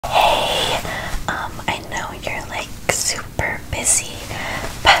busy.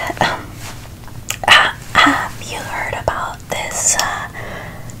 But have you heard about this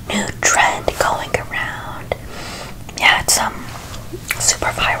new trend going around? Yeah, it's super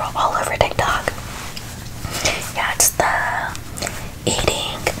viral all over TikTok. Yeah, it's the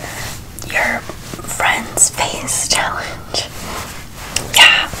eating your friend's face challenge.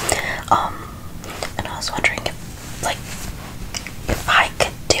 Yeah. And I was wondering if I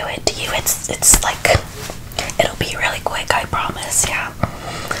could do it to you. It's like, it'll be really quick, I promise. Yeah.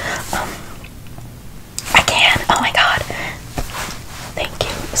 I can. Oh my god. Thank you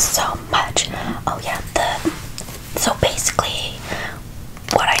so much. Oh yeah, so basically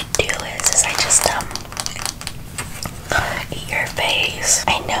what I do is I just eat your face.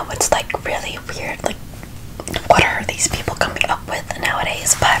 I know it's like really weird, like what are these people coming up with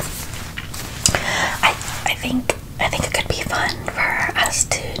nowadays, but I think it could be fun for us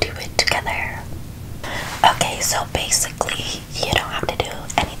to do it together. Okay, so basically you don't have to do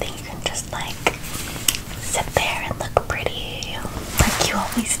anything, you can just like sit there and look pretty like you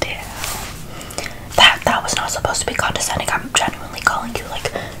always do. That was not supposed to be condescending. I'm genuinely calling you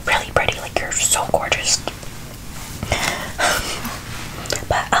like really pretty, like you're so gorgeous.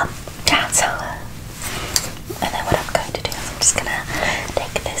 But yeah, so and then what I'm going to do is I'm just gonna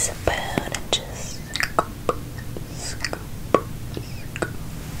take this spoon and just scoop.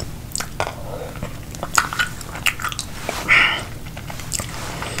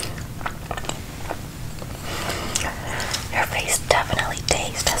 Your face definitely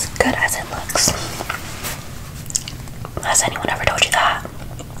tastes as good as it looks. Has anyone ever told you that?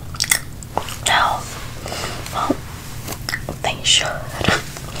 No? Well, they should.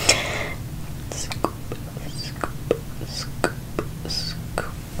 Scoop, scoop, scoop,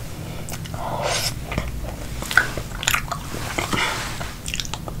 scoop.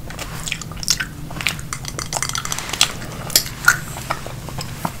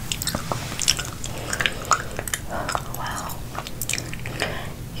 Wow.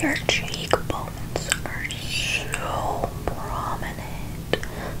 Your cheekbones are so prominent.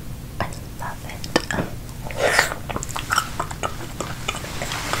 I love it.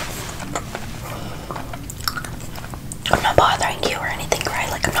 I'm not bothering you or anything, right?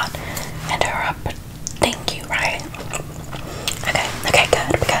 Like I'm not interrupting you, right? Okay,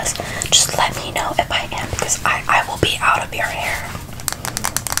 good, because just let me know if I am, because I will be out of your hair.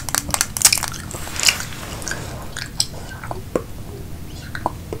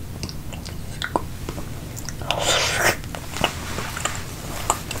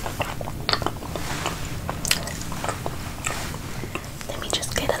 Let me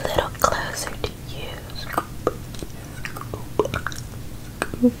just get a little closer to you.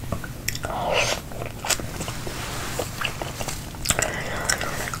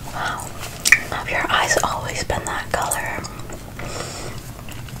 Wow. Have your eyes always been that color?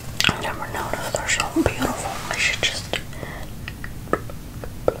 I've never noticed they're so beautiful. I should just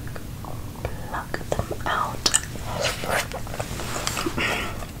pluck them out.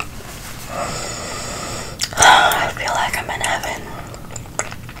 I feel like I'm in heaven.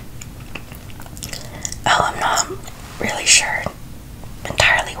 Oh, I'm not really sure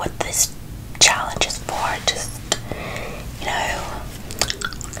entirely what this challenge is for. Just, you know,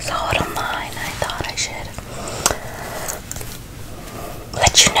 saw it online. I thought I should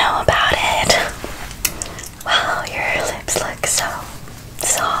let you know about it. Wow, your lips look so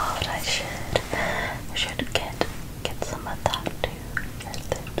soft. I should get some of that too. Your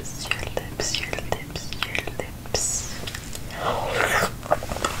lips, your lips, your lips, your lips.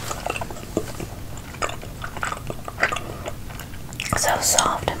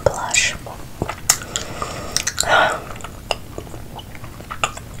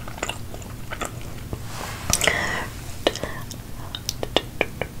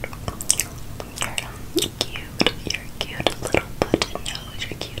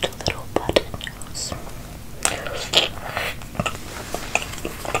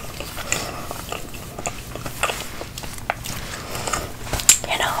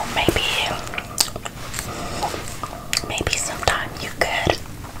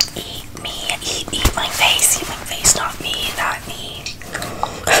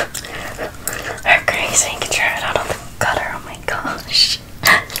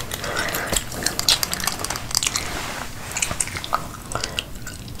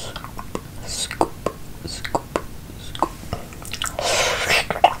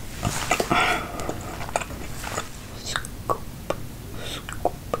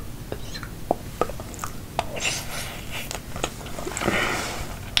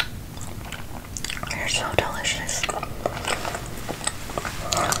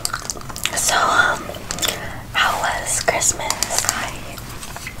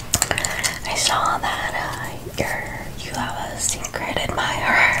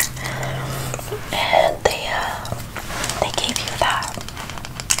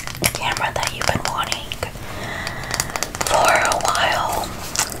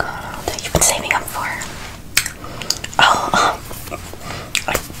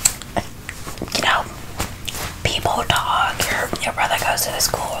 is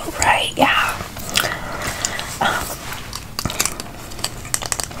cool, right? Yeah.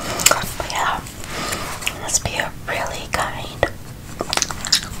 But yeah, must be a really kind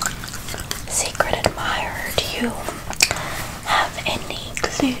secret admirer. Do you have any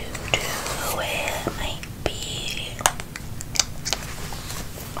clue to who it might be?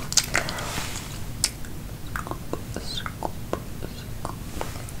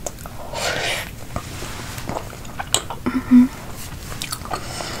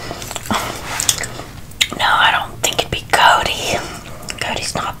 No, I don't think it'd be Cody.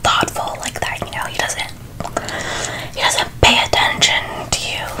 Cody's not thoughtful like that, you know. He doesn't pay attention to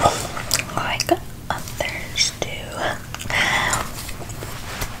you like others do.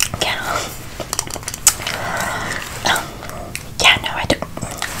 Yeah, no, I don't.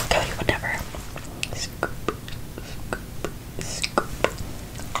 Cody would never.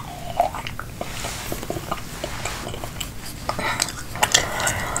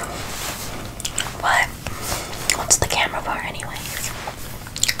 What? What's the camera for, anyways?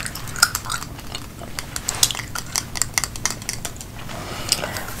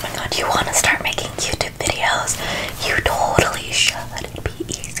 Oh my god, you want to start making YouTube videos? You totally should. It'd be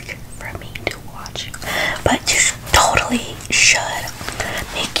easier for me to watch you. But you totally should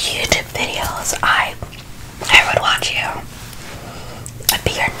make YouTube videos. I would watch you. I'd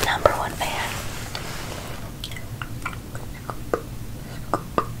be your #1 fan.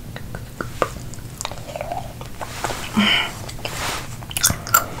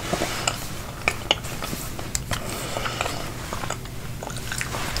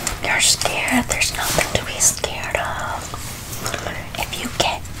 You're scared. There's nothing to be scared of. If you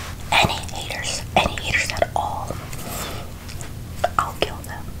get any haters at all, I'll kill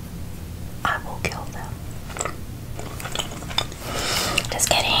them. I will kill them. Just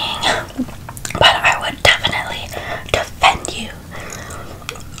kidding. But I would definitely defend you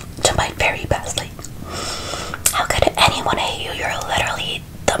to my very best. Like, how could anyone hate you? You're literally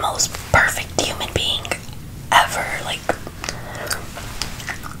the most perfect human being ever. Like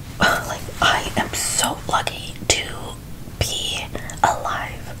I am so lucky to be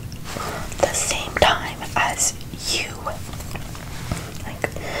alive the same time as you.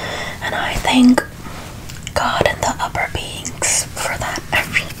 And I thank God and the upper beings for that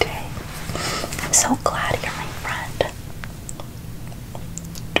every day. I'm so glad you're my friend.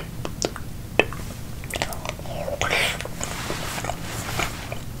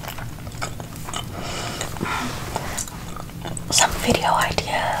 Some video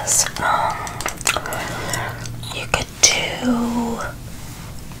ideas. You could do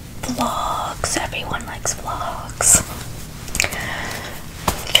vlogs. Everyone likes vlogs.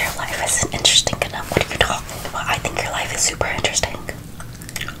 Your life isn't interesting enough. What are you talking about? I think your life is super interesting.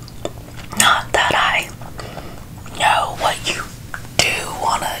 Not that I know what you do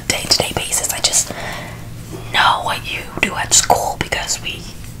on a day-to-day basis. I just know what you do at school because we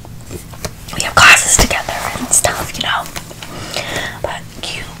have classes together and stuff, you know. But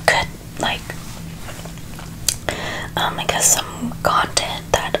you could, like, I guess some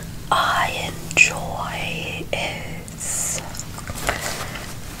content that I enjoy is,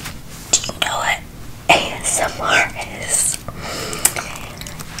 do you know what ASMR is?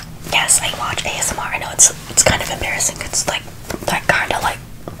 Yes, I watch ASMR. I know it's kind of embarrassing. It's like, I kind of like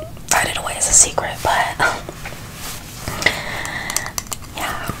hide it away as a secret, but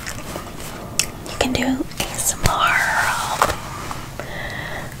yeah, you can do ASMR,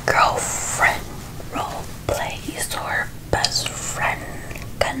 girlfriend role plays, or best friend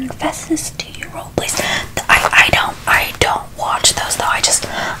confesses to you role plays. I don't watch those though.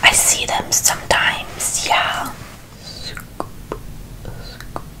 I see them sometimes. Yeah.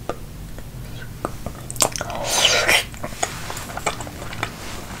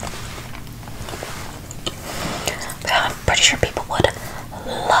 But I'm pretty sure people would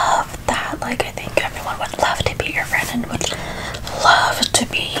love that. Like, I think everyone would love to be your friend and would love to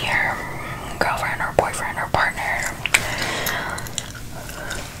be your girlfriend or boyfriend or partner.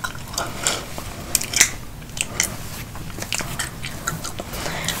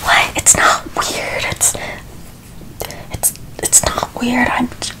 What? It's not weird. It's not weird. I'm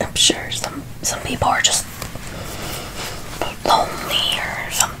sure some people are just lonely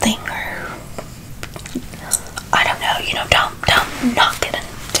or something, or I don't know. You know, don't knock it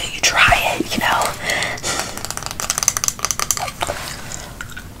until you try it. You know.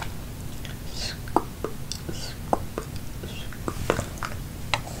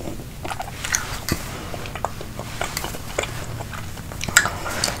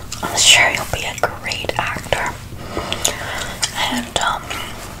 I'm sure you'll be a great actor. And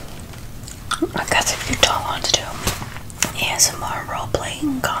I guess if you don't want to do ASMR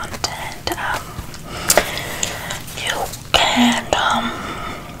role-playing content. You can,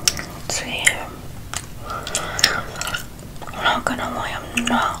 let's see, I'm not gonna lie, I'm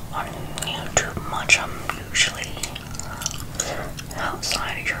not on YouTube much. I'm usually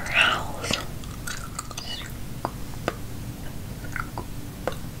outside of your house.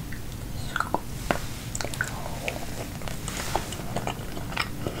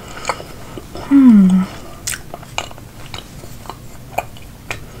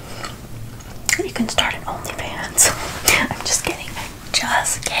 You can start an OnlyFans. I'm just kidding. I'm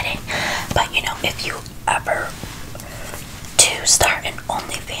just kidding. But you know, if you ever do start an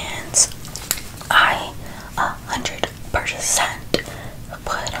OnlyFans, I 100%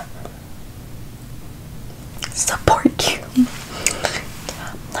 would support you.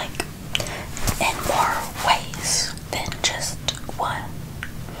 Like, in more ways than just one.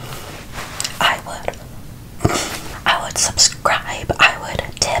 I would subscribe, I would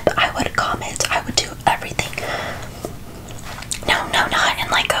tip, I would comment, I would do everything. No, not in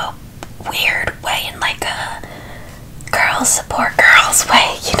like a weird way, in like a girls support girls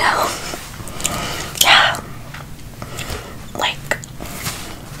way, you know? Yeah. Like,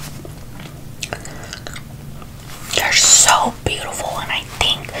 you're so beautiful, and I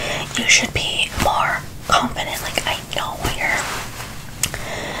think you should be more confident. Like, I know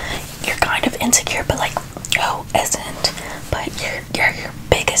you're kind of insecure, but like, who isn't? But you're your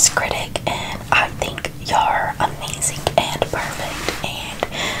biggest critic, and I think you're amazing and perfect, and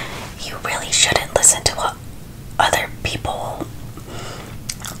you really shouldn't listen to what other people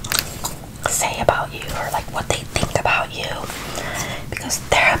say about you, or like what they think about you, because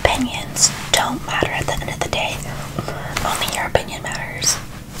their opinions don't matter at the end of the day. Only your opinion matters.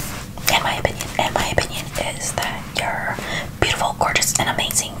 In my opinion, and my opinion is that you're beautiful, gorgeous, and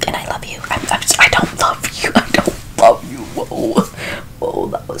amazing, and I love you. I don't love you. I don't love you. Whoa,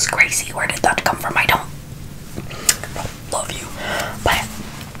 that was crazy. Where did that come from? I don't love you, but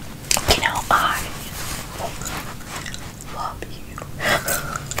you know, I love you.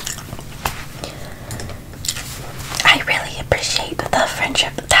 I really appreciate the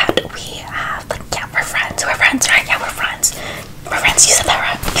friendship that we have. Like, yeah, we're friends. We're friends, right? Yeah, we're friends. We're friends. You said that,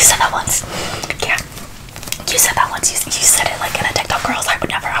 right? You said that once. Yeah. You said that once. You said it like in a TikTok, girls. I would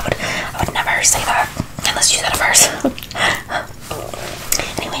never say that unless you said it first.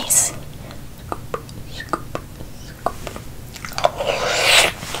 Anyways.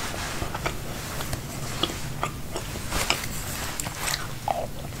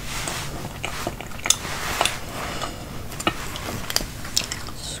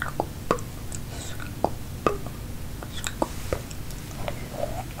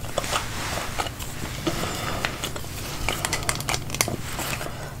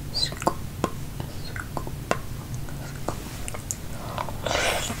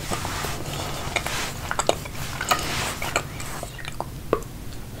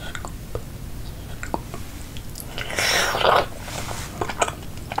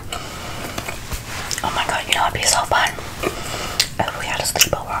 Oh my god, you know, it'd be so fun if we had a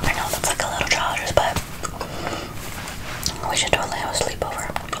sleepover. I know that's like a little childish, but we should totally have a sleepover.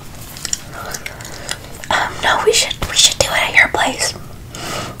 No, we should do it at your place.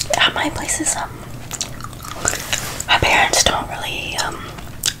 At my place is my parents don't really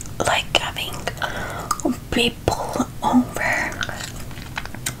like having people over.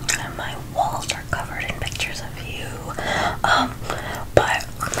 And my walls are covered in pictures of you. But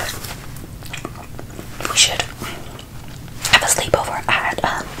we should have a sleepover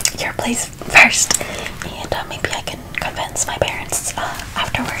at your place first, and maybe I can convince my parents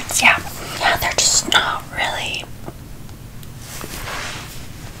afterwards. Yeah, they're just not really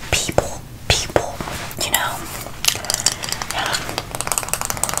people, you know. Yeah.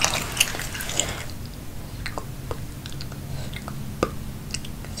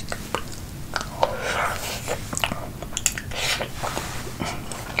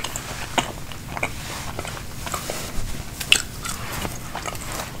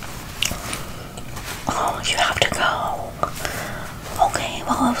 Oh, you have to go. Okay,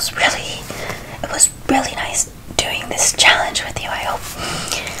 well, it was really nice doing this challenge with you. I